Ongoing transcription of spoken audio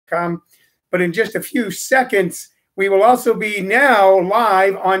facebook.com. But in just a few seconds, we will also be now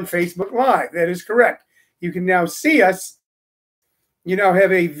live on Facebook Live. That is correct. You can now see us. You now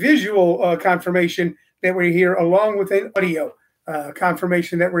have a visual confirmation that we're here, along with an audio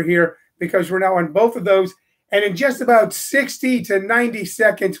confirmation that we're here, because we're now on both of those. And in just about 60 to 90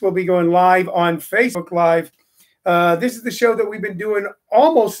 seconds, we'll be going live on Facebook Live. This is the show that we've been doing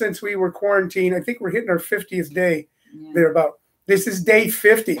almost since we were quarantined. I think we're hitting our 50th day, thereabout. This is day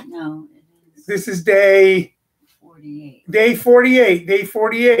 50. No, it is. This is day 48. Day 48. Day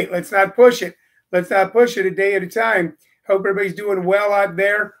 48. Let's not push it. Let's not push it a day at a time. Hope everybody's doing well out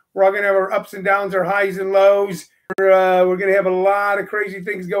there. We're all going to have our ups and downs, our highs and lows. We're going to have a lot of crazy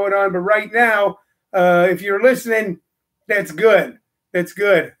things going on. But right now, if you're listening, that's good. That's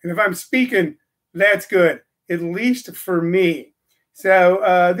good. And if I'm speaking, that's good, at least for me.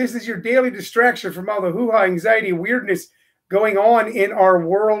 So this is your daily distraction from all the hoo-ha, anxiety, weirdness going on in our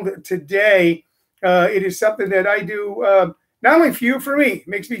world today. It is something that I do not only for you, for me. It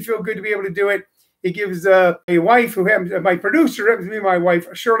makes me feel good to be able to do it. It gives a wife who happens, my producer happens to be my wife,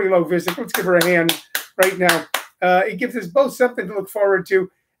 Shirley Lowe Vicich. Let's give her a hand right now. It gives us both something to look forward to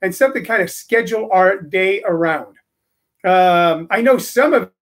and something to kind of schedule our day around. I know some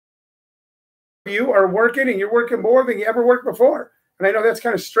of you are working, and you're working more than you ever worked before. And I know that's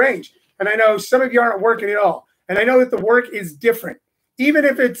kind of strange. And I know some of you aren't working at all. And I know that the work is different. Even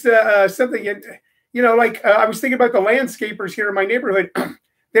if it's something, like I was thinking about the landscapers here in my neighborhood.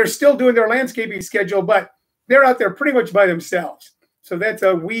 They're still doing their landscaping schedule, but they're out there pretty much by themselves. So that's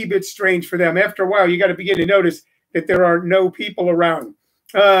a wee bit strange for them. After a while, you got to begin to notice that there are no people around.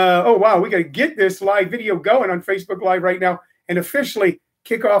 Oh, wow. We got to get this live video going on Facebook Live right now and officially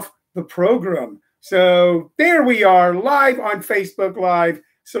kick off the program. So there we are, live on Facebook Live.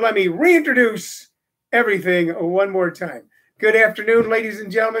 So let me reintroduce everything one more time. Good afternoon, ladies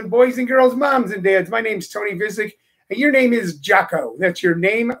and gentlemen, boys and girls, moms and dads. My name's Tony Vicich, and your name is Jocko. That's your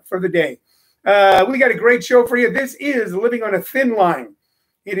name for the day. We got a great show for you. This is Living on a Thin Line.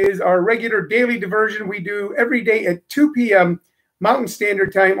 It is our regular daily diversion we do every day at 2 p.m. Mountain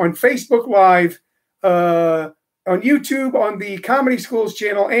Standard Time on Facebook Live, on YouTube, on the Comedy Schools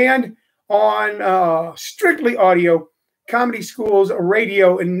channel, and on Strictly Audio, Comedy Schools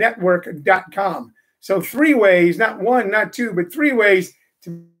Radio and Network.com. So 3 ways, not 1, not 2, but 3 ways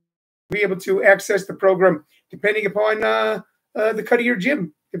to be able to access the program, depending upon the cut of your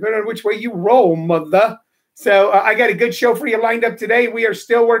gym, depending on which way you roll, mother. So I got a good show for you lined up today. We are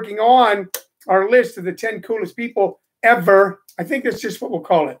still working on our list of the 10 coolest people ever. I think that's just what we'll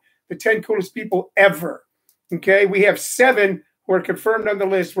call it, the 10 coolest people ever. Okay, we have 7 who are confirmed on the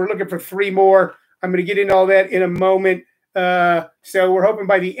list. We're looking for 3 more. I'm going to get into all that in a moment. So we're hoping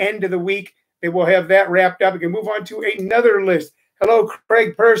by the end of the week that we'll have that wrapped up. We can move on to another list. Hello,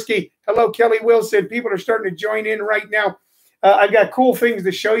 Craig Persky. Hello, Kelly Wilson. People are starting to join in right now. I've got cool things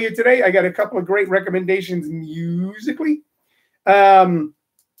to show you today. I got a couple of great recommendations musically. I'm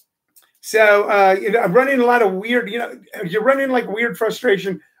running a lot of weird, you're running like weird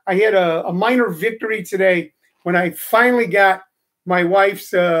frustration. I had a minor victory today when I finally got my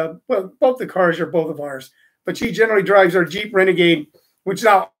wife's, well, both the cars are both of ours, but she generally drives our Jeep Renegade, which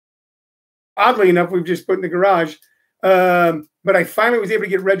now, oddly enough, we've just put in the garage. But I finally was able to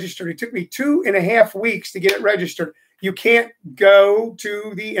get registered. It took me 2.5 weeks to get it registered. You can't go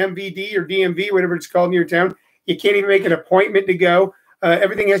to the MVD or DMV, whatever it's called in your town. You can't even make an appointment to go.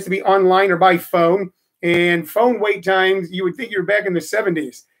 Everything has to be online or by phone. And phone wait times, you would think you're back in the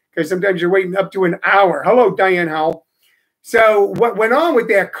 70s because sometimes you're waiting up to an hour. Hello, Diane Howell. So what went on with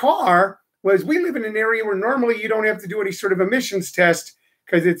that car was we live in an area where normally you don't have to do any sort of emissions test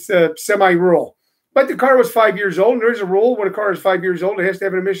because it's semi-rural. But the car was 5 years old, and there's a rule when a car is 5 years old, it has to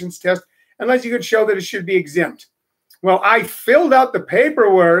have an emissions test unless you can show that it should be exempt. Well, I filled out the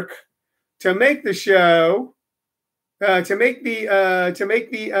paperwork to make the show, to make the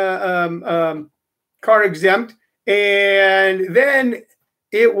car exempt, and then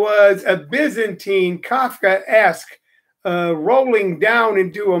it was a Byzantine, Kafka-esque rolling down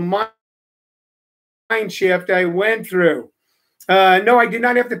into a mine shaft I went through. No, I did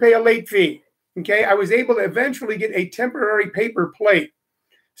not have to pay a late fee. Okay, I was able to eventually get a temporary paper plate.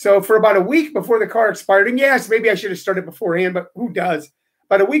 So for about a week before the car expired, and yes, maybe I should have started beforehand, but who does?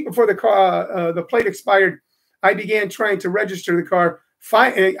 About a week before the car, the plate expired, I began trying to register the car.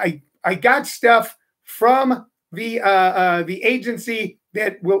 I got stuff from the agency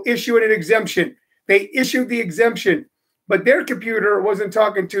that will issue an exemption. They issued the exemption, but their computer wasn't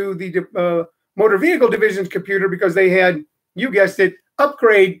talking to the motor vehicle division's computer because they had, you guessed it,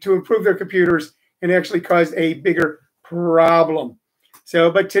 upgrade to improve their computers and actually caused a bigger problem. So,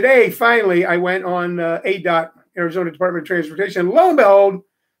 but today, finally, I went on ADOT, Arizona Department of Transportation. Lo and behold,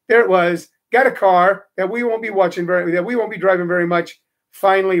 there it was. Got a car that we won't be driving very much.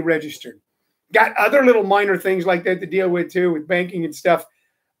 Finally registered. Got other little minor things like that to deal with too, with banking and stuff.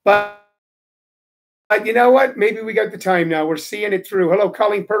 But you know what? Maybe we got the time now. We're seeing it through. Hello,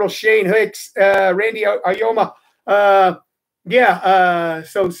 Colleen Pirtle, Shane Hicks, Randy Ayoma.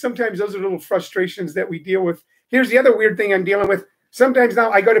 So sometimes those are little frustrations that we deal with. Here's the other weird thing I'm dealing with. Sometimes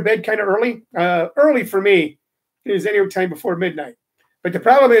now I go to bed kind of early. Early for me is any time before midnight. But the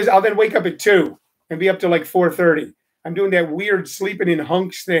problem is I'll then wake up at 2 and be up to like 4:30. I'm doing that weird sleeping in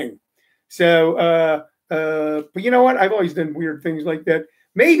hunks thing. So, but you know what? I've always done weird things like that.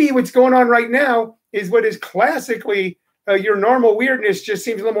 Maybe what's going on right now is what is classically your normal weirdness just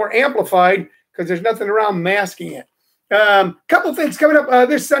seems a little more amplified because there's nothing around masking it. Couple things coming up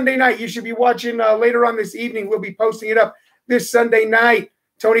this Sunday night. You should be watching later on this evening. We'll be posting it up this Sunday night.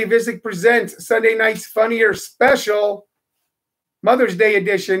 Tony Vicich presents Sunday Night's Funnier Special, Mother's Day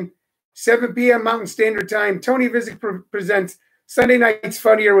edition, 7 p.m. Mountain Standard Time. Tony Vicich presents Sunday Night's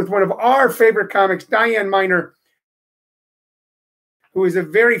Funnier with one of our favorite comics, Diane Miner, who is a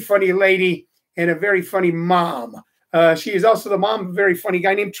very funny lady and a very funny mom. She is also the mom of a very funny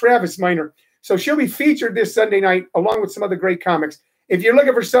guy named Travis Miner. So she'll be featured this Sunday night along with some other great comics. If you're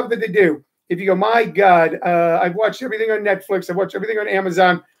looking for something to do, if you go, my God, I've watched everything on Netflix. I've watched everything on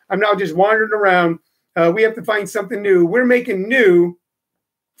Amazon. I'm now just wandering around. We have to find something new. We're making new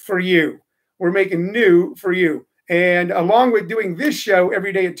for you. We're making new for you. And along with doing this show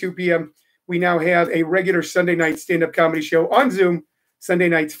every day at 2 p.m., we now have a regular Sunday night stand-up comedy show on Zoom, Sunday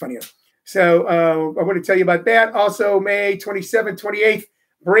Night's Funnier. So I want to tell you about that. Also, May 27th, 28th,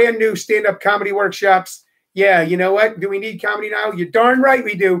 brand new stand-up comedy workshops. Yeah, you know what? Do we need comedy now? You're darn right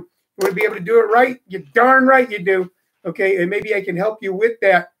we do. You want to be able to do it right? You're darn right you do. Okay, and maybe I can help you with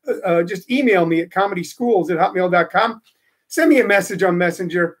that. Just email me at comedyschools@hotmail.com. Send me a message on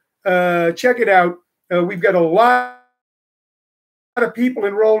Messenger. Check it out. We've got a lot of people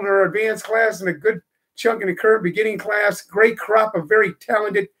enrolled in our advanced class and a good chunk in the current beginning class. Great crop of very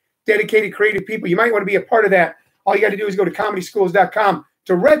talented, dedicated, creative people. You might want to be a part of that. All you got to do is go to comedyschools.com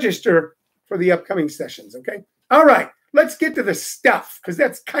to register for the upcoming sessions, okay? All right, let's get to the stuff, because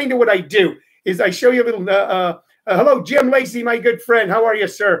that's kind of what I do, is I show you a little, hello, Jim Lacey, my good friend. How are you,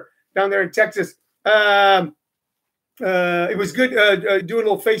 sir, down there in Texas? It was good doing a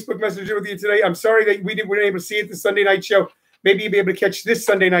little Facebook Messenger with you today. I'm sorry that we weren't able to see it the Sunday night show. Maybe you'll be able to catch this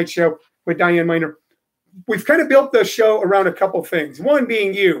Sunday night show with Diane Miner. We've kind of built the show around a couple things. One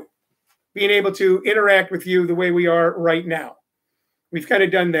being you, being able to interact with you the way we are right now. We've kind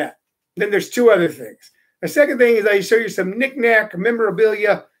of done that. Then there's two other things. The second thing is I show you some knick-knack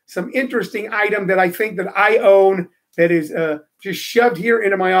memorabilia, some interesting item that I think that I own that is just shoved here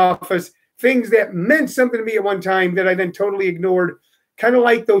into my office. Things that meant something to me at one time that I then totally ignored. Kind of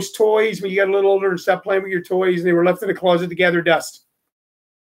like those toys when you got a little older and stopped playing with your toys and they were left in the closet to gather dust.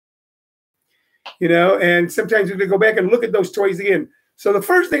 You know, and sometimes we're going to go back and look at those toys again. So the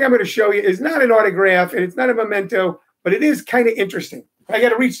first thing I'm going to show you is not an autograph and it's not a memento, but it is kind of interesting. I got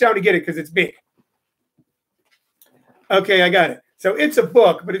to reach down to get it because it's big. Okay, I got it. So it's a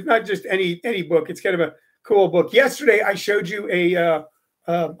book, but it's not just any book. It's kind of a cool book. Yesterday, I showed you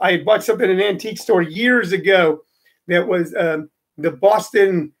I had bought something in an antique store years ago that was the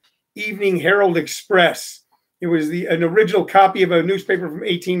Boston Evening Herald Express. It was an original copy of a newspaper from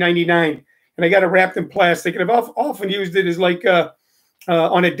 1899, and I got it wrapped in plastic. And I've often used it as like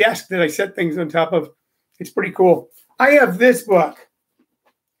on a desk that I set things on top of. It's pretty cool. I have this book.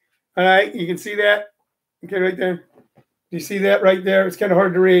 All right, you can see that. Okay, right there. You see that right there? It's kind of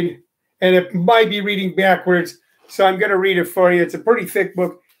hard to read, and it might be reading backwards, so I'm going to read it for you. It's a pretty thick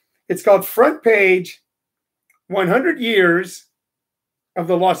book. It's called Front Page, 100 Years of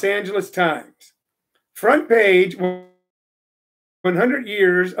the Los Angeles Times. Front Page, 100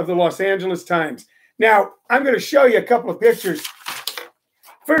 Years of the Los Angeles Times. Now, I'm going to show you a couple of pictures.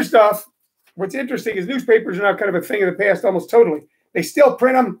 First off, what's interesting is newspapers are now kind of a thing of the past almost totally. They still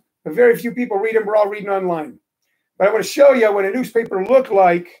print them, but very few people read them. We're all reading online. But I want to show you what a newspaper looked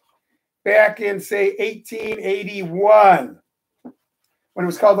like back in, say, 1881, when it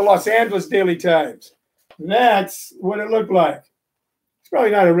was called the Los Angeles Daily Times. That's what it looked like. It's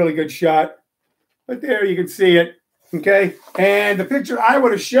probably not a really good shot, but there you can see it, okay? And the picture I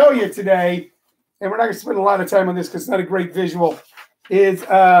want to show you today, and we're not going to spend a lot of time on this because it's not a great visual, is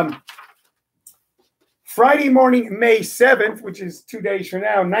Friday morning, May 7th, which is 2 days from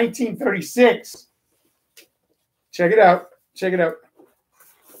now, 1936. Check it out. Check it out.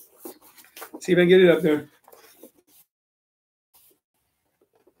 See if I can get it up there.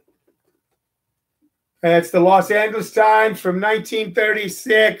 That's the Los Angeles Times from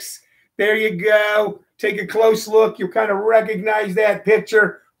 1936. There you go. Take a close look. You'll kind of recognize that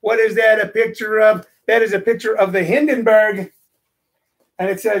picture. What is that a picture of? That is a picture of the Hindenburg. And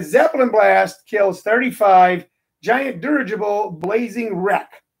it says, Zeppelin blast kills 35, giant dirigible blazing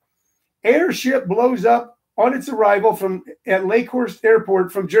wreck. Airship blows up on its arrival at Lakehurst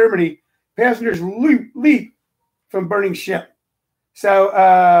Airport from Germany. Passengers leap from burning ship. So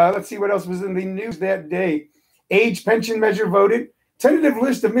let's see what else was in the news that day. Age pension measure voted. Tentative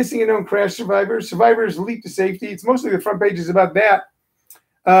list of missing and known crash survivors. Survivors leap to safety. It's mostly the front pages about that.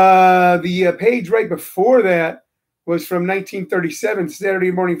 The page right before that was from 1937,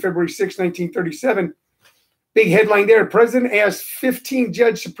 Saturday morning, February 6, 1937. Big headline there. President asks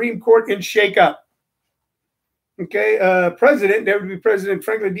 15-judge Supreme Court in shakeup. Okay, President, that would be President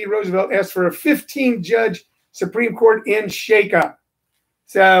Franklin D. Roosevelt, asked for a 15-judge Supreme Court in shakeup.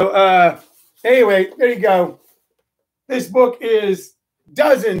 So anyway, there you go. This book is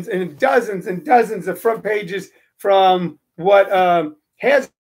dozens and dozens and dozens of front pages from what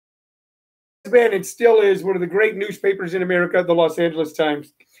has been and still is one of the great newspapers in America, the Los Angeles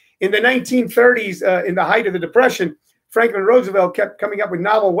Times. In the 1930s, in the height of the Depression, Franklin Roosevelt kept coming up with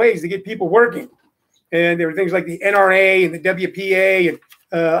novel ways to get people working. And there were things like the NRA and the WPA and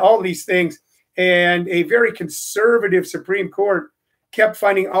all these things. And a very conservative Supreme Court kept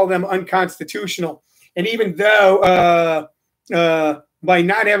finding all of them unconstitutional. And even though by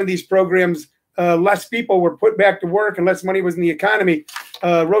not having these programs, less people were put back to work and less money was in the economy,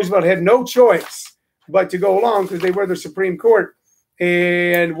 Roosevelt had no choice but to go along because they were the Supreme Court.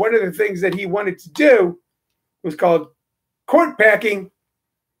 And one of the things that he wanted to do was called court packing.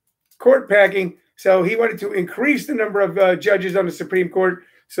 Court packing. So he wanted to increase the number of judges on the Supreme Court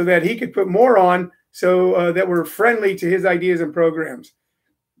so that he could put more on so that were friendly to his ideas and programs.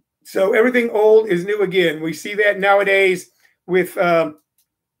 So everything old is new again. We see that nowadays with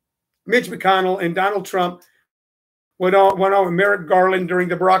Mitch McConnell and Donald Trump, went on with Merrick Garland during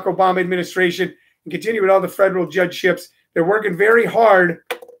the Barack Obama administration, and continue with all the federal judgeships. They're working very hard,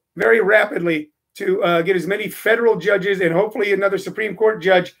 very rapidly to get as many federal judges and hopefully another Supreme Court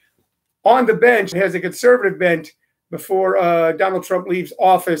judge on the bench, has a conservative bent before Donald Trump leaves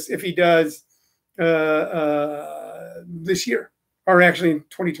office, if he does this year, or actually in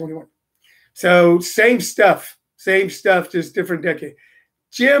 2021. So same stuff, just different decade.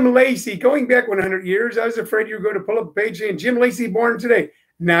 Jim Lacey, going back 100 years, I was afraid you were going to pull up a page saying Jim Lacey born today.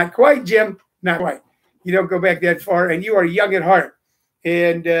 Not quite, Jim, not quite. You don't go back that far, and you are young at heart.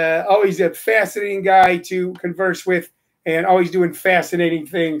 And always a fascinating guy to converse with, and always doing fascinating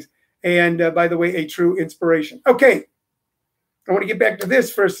things. And by the way, a true inspiration. Okay, I want to get back to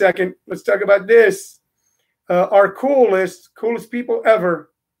this for a second. Let's talk about this. Our coolest people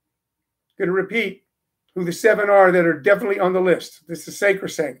ever. Going to repeat who the 7 are that are definitely on the list. This is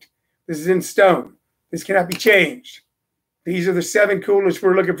sacrosanct. This is in stone. This cannot be changed. These are the 7 coolest.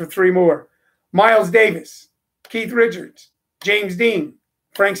 We're looking for 3 more. Miles Davis, Keith Richards, James Dean,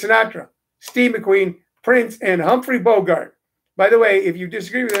 Frank Sinatra, Steve McQueen, Prince, and Humphrey Bogart. By the way, if you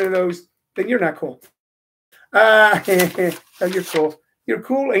disagree with any of those, then you're not cool. You're cool. You're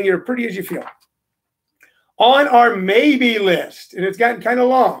cool and you're pretty as you feel. On our maybe list, and it's gotten kind of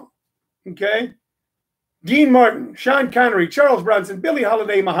long, okay? Dean Martin, Sean Connery, Charles Bronson, Billie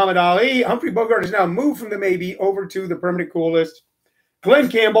Holiday, Muhammad Ali. Humphrey Bogart has now moved from the maybe over to the permanent cool list. Glenn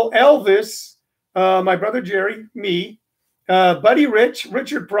Campbell, Elvis, my brother Jerry, me, Buddy Rich,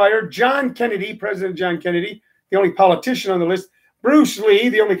 Richard Pryor, John Kennedy, President John Kennedy, the only politician on the list, Bruce Lee,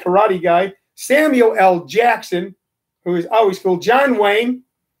 the only karate guy, Samuel L. Jackson, who is always cool, John Wayne,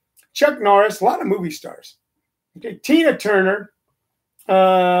 Chuck Norris, a lot of movie stars. Okay, Tina Turner,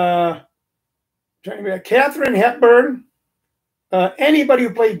 Katharine Hepburn, anybody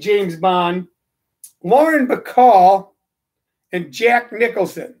who played James Bond, Lauren Bacall, and Jack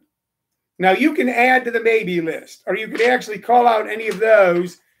Nicholson. Now, you can add to the maybe list, or you could actually call out any of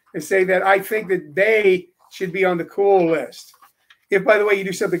those and say that I think that they should be on the cool list. If, by the way, you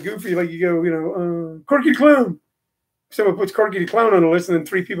do something goofy, like you go, Corky the Clown. Someone puts Corky the Clown on a list and then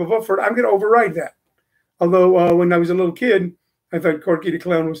 3 people vote for it, I'm going to override that. Although when I was a little kid, I thought Corky the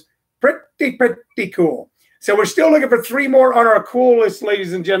Clown was pretty cool. So we're still looking for 3 more on our cool list,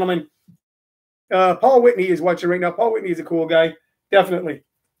 ladies and gentlemen. Paul Whitney is watching right now. Paul Whitney is a cool guy, definitely.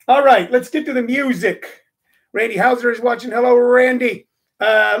 All right, let's get to the music. Randy Hauser is watching. Hello, Randy.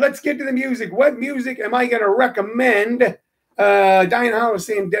 Let's get to the music. What music am I going to recommend? Diane Howell is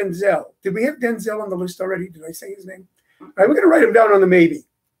saying Denzel. Did we have Denzel on the list already? Did I say his name? All right, we're going to write him down on the maybe.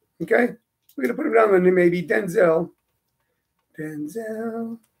 Okay? We're going to put him down on the maybe. Denzel.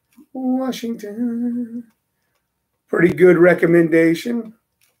 Washington. Pretty good recommendation.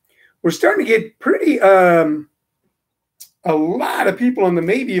 We're starting to get pretty a lot of people on the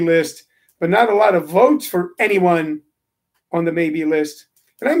maybe list, but not a lot of votes for anyone on the maybe list.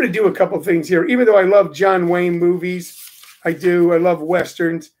 And I'm going to do a couple things here. Even though I love John Wayne movies, I do. I love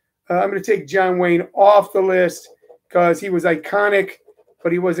Westerns. I'm going to take John Wayne off the list because he was iconic,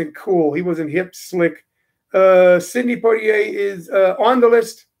 but he wasn't cool. He wasn't hip, slick. Sidney Poitier is on the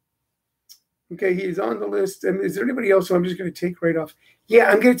list. Okay, he is on the list. And is there anybody else who I'm just going to take right off?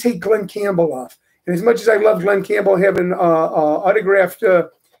 Yeah, I'm going to take Glenn Campbell off. And as much as I love Glenn Campbell, have an autograph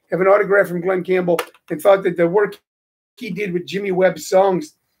from Glenn Campbell, and thought that the work he did with Jimmy Webb's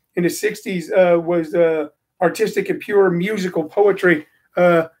songs in the 60s was artistic and pure musical poetry.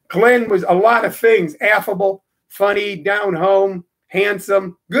 Glenn was a lot of things: affable, funny, down home,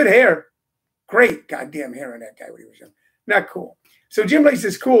 handsome, good hair. Great goddamn hair on that guy when he was young. Not cool. So Jim Lacey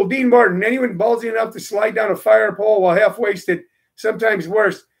is cool. Dean Martin, anyone ballsy enough to slide down a fire pole while half-wasted, sometimes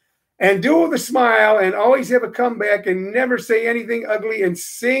worse, and do it with a smile and always have a comeback and never say anything ugly and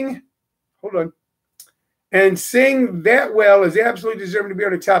sing, and sing that well is absolutely deserving to be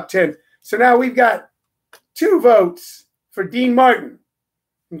on the top 10. So now we've got 2 votes for Dean Martin.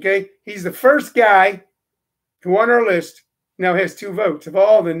 Okay, he's the first guy who on our list now has 2 votes. Of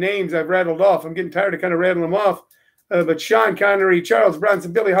all the names I've rattled off, I'm getting tired of kind of rattling them off. But Sean Connery, Charles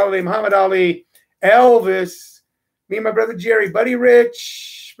Bronson, Billie Holiday, Muhammad Ali, Elvis, me and my brother Jerry, Buddy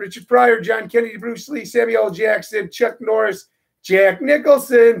Rich, Richard Pryor, John Kennedy, Bruce Lee, Samuel L. Jackson, Chuck Norris, Jack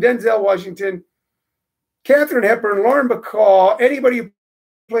Nicholson, Denzel Washington, Katharine Hepburn, Lauren Bacall, anybody who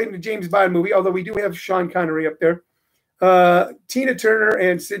played in the James Bond movie, although we do have Sean Connery up there, Tina Turner,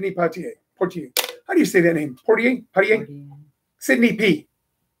 and Sidney Poitier. How do you say that name? Poitier? Sidney P.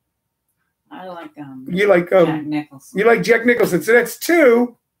 I like you like Jack Nicholson. You like Jack Nicholson. So that's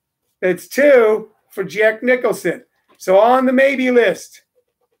 2. That's 2 for Jack Nicholson. So on the maybe list,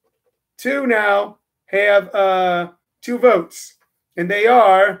 2 now have 2 votes. And they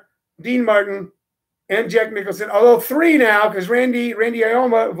are Dean Martin and Jack Nicholson. Although 3 now, because Randy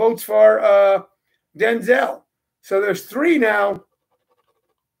Ioma votes for Denzel. So there's 3 now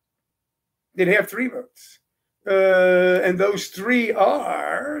that have 3 votes. And those 3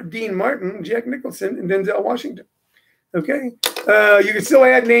 are Dean Martin, Jack Nicholson, and Denzel Washington. Okay. You can still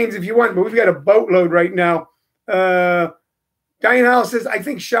add names if you want, but we've got a boatload right now. Diane Howell says, I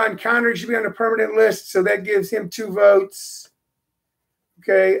think Sean Connery should be on a permanent list, so that gives him 2 votes.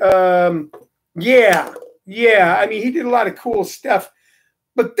 Okay. Yeah. I mean, he did a lot of cool stuff.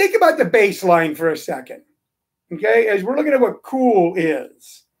 But think about the baseline for a second. Okay. As we're looking at what cool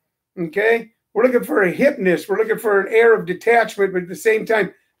is. Okay. We're looking for a hipness. We're looking for an air of detachment, but at the same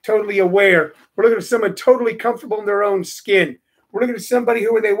time, totally aware. We're looking at someone totally comfortable in their own skin. We're looking at somebody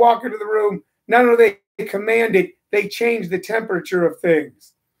who, when they walk into the room, not only do they command it, they change the temperature of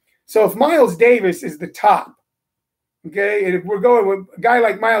things. So if Miles Davis is the top, okay, and if we're going with a guy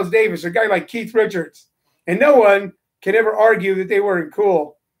like Miles Davis or a guy like Keith Richards, and no one can ever argue that they weren't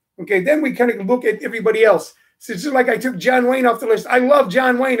cool, okay, then we kind of look at everybody else. So it's just like I took John Wayne off the list. I love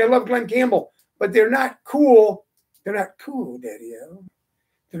John Wayne. I love Glenn Campbell. But they're not cool. They're not cool, Daddy-O.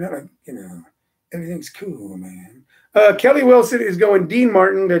 They're not like, everything's cool, man. Kelly Wilson is going Dean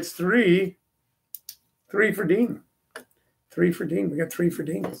Martin. That's 3. 3 for Dean. 3 for Dean. We got 3 for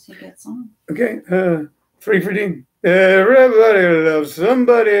Dean. Yes, he gets on. Okay. 3 for Dean. Everybody loves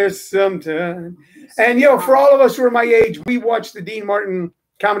somebody sometime. And, for all of us who are my age, we watched the Dean Martin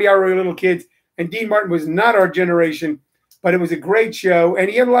Comedy Hour when we were little kids. And Dean Martin was not our generation, but it was a great show. And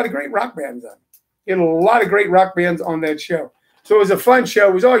he had a lot of great rock bands on. He had a lot of great rock bands on that show. So it was a fun show.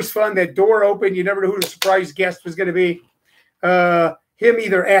 It was always fun. That door opened. You never knew who the surprise guest was going to be. Him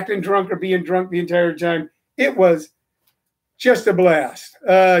either acting drunk or being drunk the entire time. It was just a blast.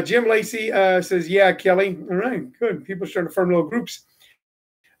 Jim Lacey says, yeah, Kelly. All right, good. People starting to form little groups.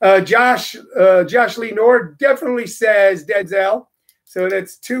 Josh Lee Nord definitely says Denzel. So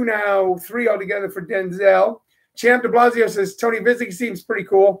that's 2 now, 3 altogether for Denzel. Champ de Blasio says Tony Vicich seems pretty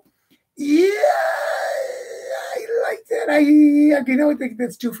cool. Yeah, I like that. I think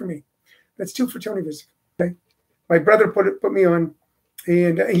that's 2 for me. That's 2 for Tony Vicich. Okay, my brother put me on,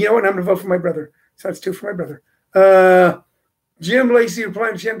 and you know what? I'm gonna vote for my brother. So that's 2 for my brother. Jim Lacey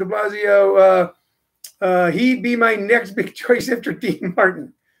replying to Champ de Blasio. He'd be my next big choice after Dean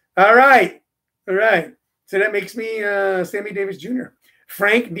Martin. All right. So that makes me Sammy Davis Jr.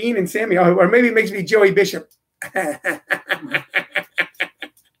 Frank, Dean, and Sammy. Or maybe it makes me Joey Bishop.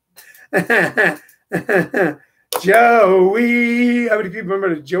 Joey. How many people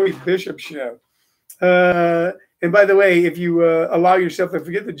remember the Joey Bishop show? And by the way, if you allow yourself to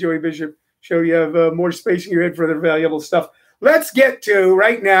forget the Joey Bishop show, you have more space in your head for other valuable stuff. Let's get to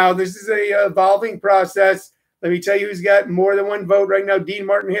right now. This is a evolving process. Let me tell you who's got more than one vote right now. Dean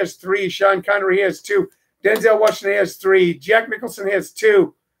Martin has 3. Sean Connery has 2. Denzel Washington has 3. Jack Nicholson has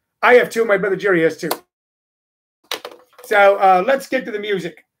 2. I have 2. My brother Jerry has 2. So let's get to the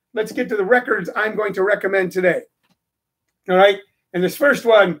music. Let's get to the records I'm going to recommend today. All right. And this first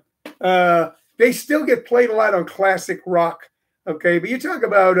one, they still get played a lot on classic rock. Okay. But you talk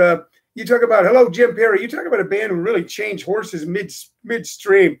about hello, Jim Perry. You talk about a band who really changed horses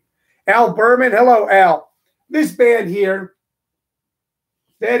midstream. Al Berman. Hello, Al. This band here,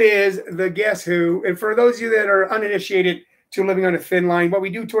 that is the Guess Who. And for those of you that are uninitiated to Living on a Thin Line, what we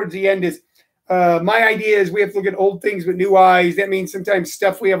do towards the end is my idea is we have to look at old things with new eyes. That means sometimes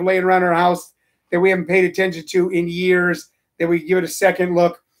stuff we have laying around our house that we haven't paid attention to in years, that we give it a second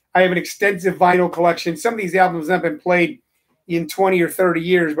look. I have an extensive vinyl collection. Some of these albums have been played in 20 or 30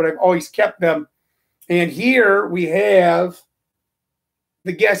 years, but I've always kept them. And here we have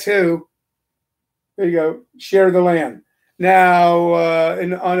the Guess Who. There you go. Share the Land. Now,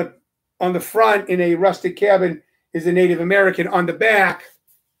 on the front in a rustic cabin is a Native American. On the back,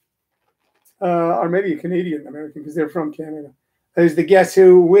 or maybe a Canadian American because they're from Canada, is the Guess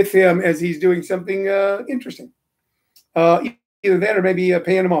Who with him as he's doing something interesting. Either that or maybe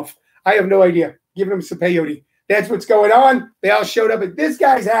paying him off. I have no idea. Giving him some peyote. That's what's going on. They all showed up at this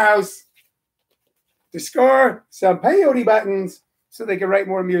guy's house to score some peyote buttons so they could write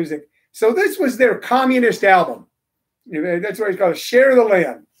more music. So this was their communist album. That's what it's called, Share the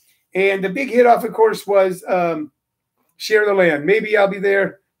Land. And the big hit off, of course, was Share the Land. Maybe I'll be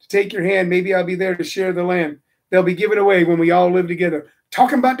there to take your hand. Maybe I'll be there to share the land. They'll be given away when we all live together.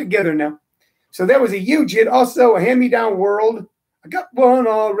 Talking about together now. So that was a huge hit. Also, A Hand-Me-Down World. I got one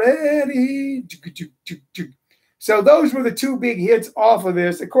already. So those were the 2 big hits off of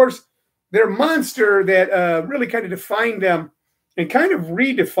this. Of course, their monster that really kind of defined them and kind of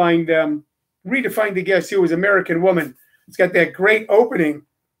redefined the Guess Who was American Woman. It's got that great opening,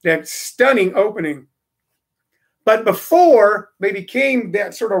 that stunning opening. But before they became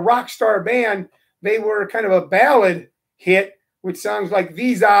that sort of rock star band, they were kind of a ballad hit with songs like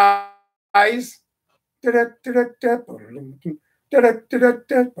These Eyes. And there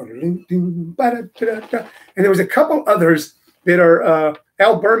was a couple others that are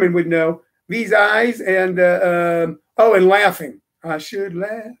Al Berman would know. These Eyes and and Laughing. I should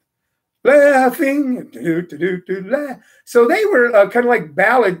laugh. Laughing. Laugh. So they were kind of like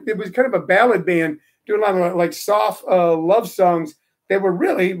ballad. It was kind of a ballad band doing a lot of like soft love songs that were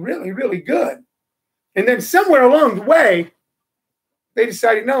really, really, really good. And then somewhere along the way, they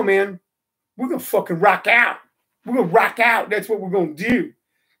decided, no, man, we're going to fucking rock out. We're going to rock out. That's what we're going to do.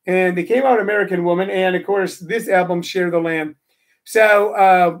 And they came out American Woman. And, of course, this album, Share the Land.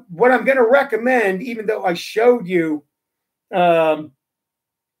 So what I'm going to recommend, even though I showed you Share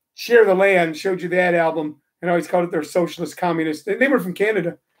the Land, showed you that album, and I always called it their socialist communist. They were from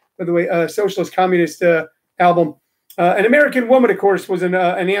Canada, by the way, socialist communist album. An American Woman, of course, was an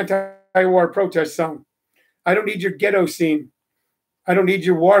anti-war protest song. I don't need your ghetto scene. I don't need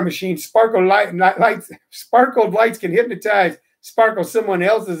your war machine. Sparkled lights can hypnotize. Sparkle someone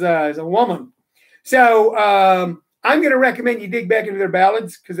else's eyes. A woman. So I'm going to recommend you dig back into their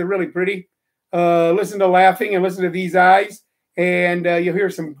ballads because they're really pretty. Listen to Laughing and listen to These Eyes, and you'll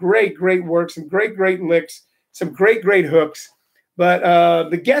hear some great, great work, some great, great licks, some great, great hooks. But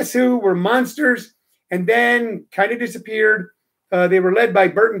the Guess Who were monsters and then kind of disappeared. They were led by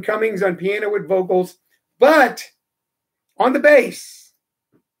Burton Cummings on piano with vocals. But on the bass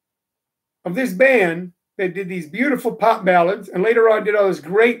of this band, they did these beautiful pop ballads and later on did all this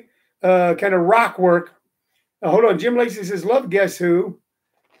great kind of rock work. Hold on. Jim Lacey says, love Guess Who.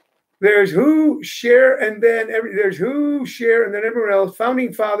 There's Who, Share, and then there's Who, Share, and then everyone else.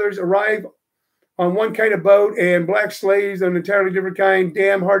 Founding fathers arrive on one kind of boat and black slaves on an entirely different kind.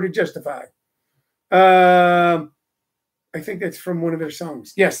 Damn hard to justify. I think that's from one of their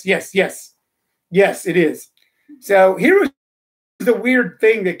songs. Yes, it is. So here was the weird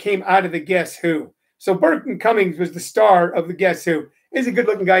thing that came out of the Guess Who. So Burton Cummings was the star of the Guess Who. He's a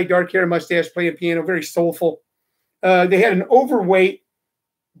good-looking guy, dark hair, mustache, playing piano, very soulful. They had an overweight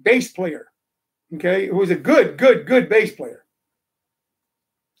bass player, okay, who was a good bass player.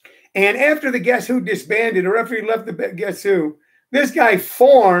 And after the Guess Who disbanded, or after he left the Guess Who, this guy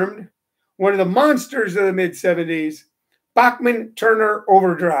formed one of the monsters of the mid-'70s, Bachman Turner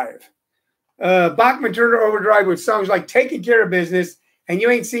Overdrive. Bachman Turner Overdrive with songs like Taking Care of Business and You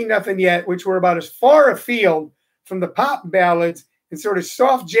Ain't Seen Nothing Yet, which were about as far afield from the pop ballads and sort of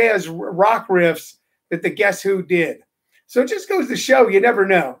soft jazz rock riffs that the Guess Who did. So it just goes to show you never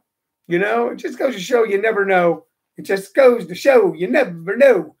know. It just goes to show you never know. It just goes to show you never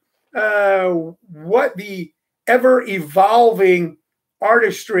know what the ever evolving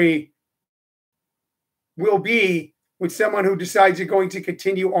artistry will be with someone who decides they're going to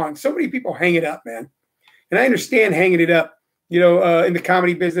continue on. So many people hang it up, man. And I understand hanging it up, in the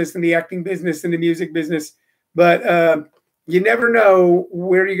comedy business and the acting business and the music business. But you never know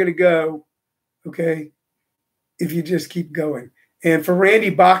where you're going to go, okay, if you just keep going. And for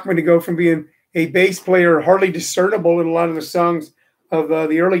Randy Bachman to go from being a bass player, hardly discernible in a lot of the songs of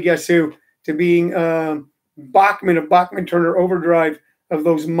the early Guess Who, to being Bachman of Bachman Turner Overdrive, of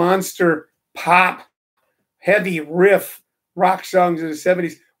those monster pop, heavy riff rock songs of the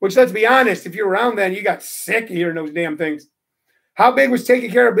 70s, which, let's be honest, if you're around then, you got sick of hearing those damn things. How big was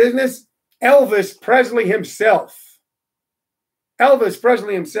Taking Care of Business? Elvis Presley himself.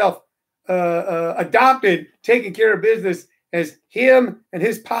 Adopted Taking Care of Business as him and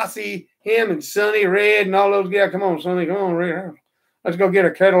his posse, him and Sonny Red and all those guys. Come on, Sonny, come on, Red. Let's go get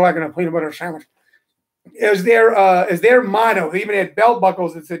a Cadillac and a peanut butter sandwich. As their motto. They even had belt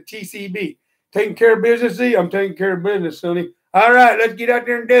buckles that said TCB. Taking care of business, I'm taking care of business, Sonny. All right, let's get out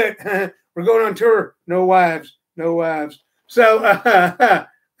there and do it. We're going on tour. No wives. So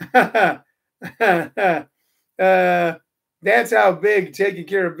that's how big Taking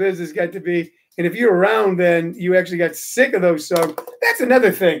Care of Business got to be. And if you're around then, you actually got sick of those songs. That's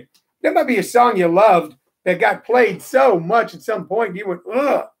another thing. There might be a song you loved that got played so much at some point, you went,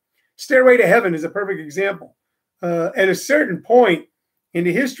 ugh. Stairway to Heaven is a perfect example. At a certain point in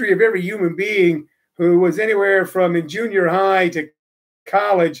the history of every human being who was anywhere from in junior high to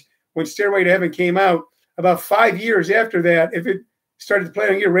college when Stairway to Heaven came out, about 5 years after that, if it started to play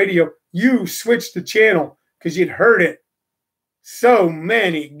on your radio, you switched the channel because you'd heard it so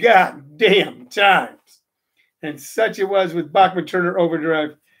many goddamn times. And such it was with Bachman Turner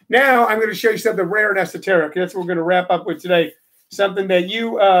Overdrive. Now I'm going to show you something rare and esoteric. That's what we're going to wrap up with today. Something that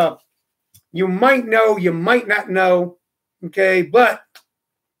you might know, you might not know, okay? But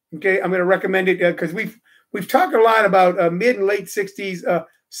I'm going to recommend it because we've talked a lot about mid and late 60s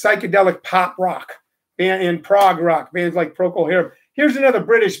psychedelic pop rock and prog rock, bands like Procol Harum. Here's another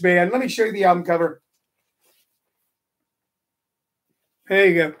British band. Let me show you the album cover. There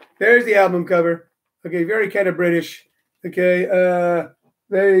you go. There's the album cover. Okay, very kind of British. Okay,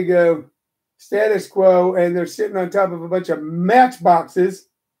 there you go. Status Quo, and they're sitting on top of a bunch of matchboxes.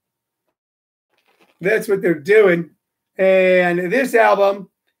 That's what they're doing. And this album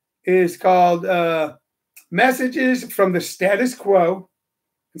is called Messages from the Status Quo.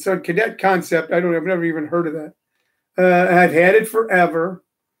 It's on Cadet Concept. I've never even heard of that. I've had it forever.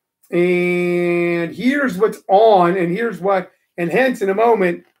 And here's what's on, and here's what, and hence in a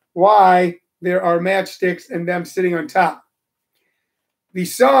moment, why there are matchsticks and them sitting on top. The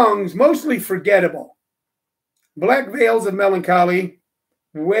songs, mostly forgettable. Black Veils of Melancholy,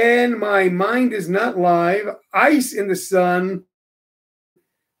 When My Mind Is Not Live, Ice in the Sun,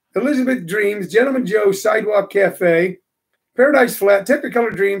 Elizabeth Dreams, Gentleman Joe, Sidewalk Cafe, Paradise Flat,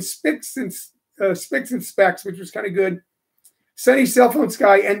 Technicolor Dreams, Spicks and Specks, which was kind of good, Sunny Cell Phone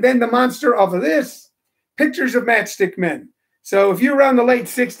Sky, and then the monster off of this, Pictures of Matchstick Men. So if you're around the late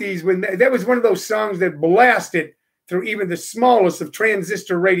 60s, when that was one of those songs that blasted through even the smallest of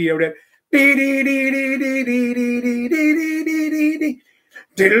transistor radio, that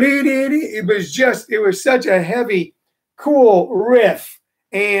it was such a heavy, cool riff,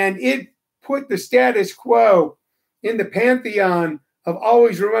 and it put the Status Quo in the pantheon of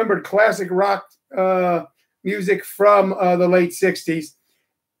always remembered classic rock music from the late 60s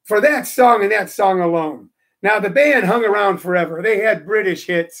for that song and that song alone. Now, the band hung around forever. They had British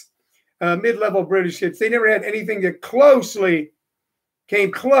hits, mid-level British hits. They never had anything that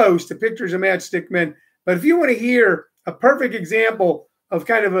came close to Pictures of Matchstick Men. But if you want to hear a perfect example of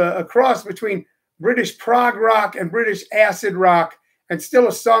kind of a cross between British prog rock and British acid rock, and still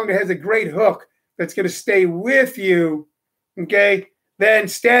a song that has a great hook that's going to stay with you, okay, then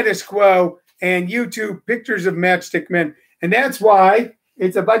Status Quo and YouTube Pictures of Matchstick Men. And that's why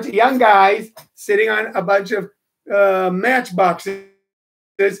it's a bunch of young guys sitting on a bunch of matchboxes,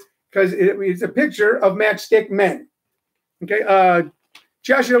 because it's a picture of matchstick men. Okay.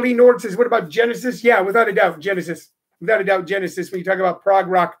 Joshua Lee Nord says, what about Genesis? Yeah, without a doubt, Genesis. Without a doubt, Genesis. When you talk about prog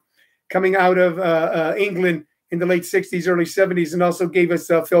rock coming out of England in the late 60s, early 70s, and also gave us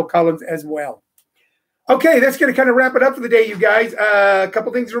Phil Collins as well. Okay, that's going to kind of wrap it up for the day, you guys. A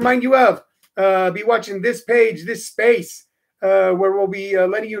couple things to remind you of. Be watching this page, this space, where we'll be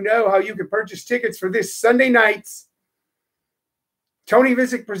letting you know how you can purchase tickets for this Sunday night's Tony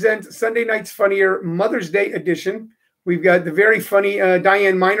Vicich presents Sunday Night's Funnier Mother's Day edition. We've got the very funny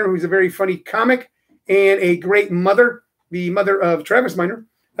Diane Miner, who's a very funny comic and a great mother, the mother of Travis Miner.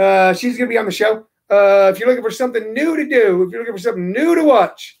 She's going to be on the show. If you're looking for something new to do, if you're looking for something new to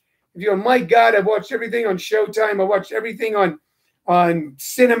watch, if you're, my God, I've watched everything on Showtime. I've watched everything on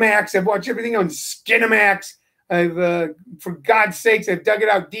Cinemax. I've watched everything on Skinemax. I've, for God's sakes, I've dug it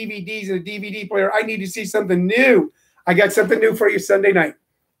out DVDs and a DVD player. I need to see something new. I got something new for you Sunday night.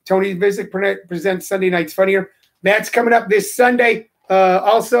 Tony Vicich presents Sunday Night's Funnier. That's coming up this Sunday.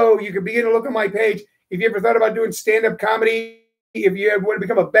 Also, you can begin to look at my page. If you ever thought about doing stand-up comedy, if you ever want to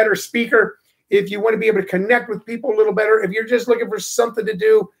become a better speaker, if you want to be able to connect with people a little better, if you're just looking for something to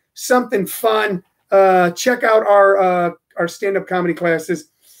do, something fun, check out our stand-up comedy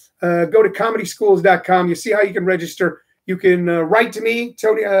classes. Go to comedyschools.com. You see how you can register. You can write to me,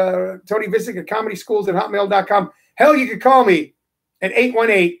 Tony Vicich at comedyschools@hotmail.com. Hell, you can call me at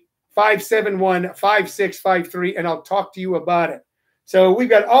 818-571-5653, and I'll talk to you about it. So we've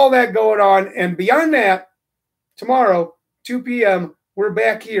got all that going on. And beyond that, tomorrow, 2 p.m., we're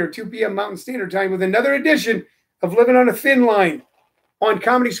back here, 2 p.m. Mountain Standard Time, with another edition of Living on a Thin Line on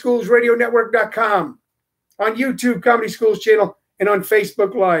ComedySchoolsRadioNetwork.com, on YouTube, Comedy Schools channel, and on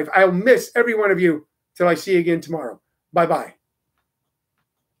Facebook Live. I'll miss every one of you till I see you again tomorrow. Bye-bye.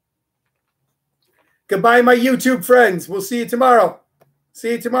 Goodbye, my YouTube friends. We'll see you tomorrow.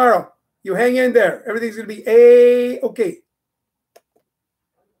 See you tomorrow. You hang in there. Everything's going to be A-okay.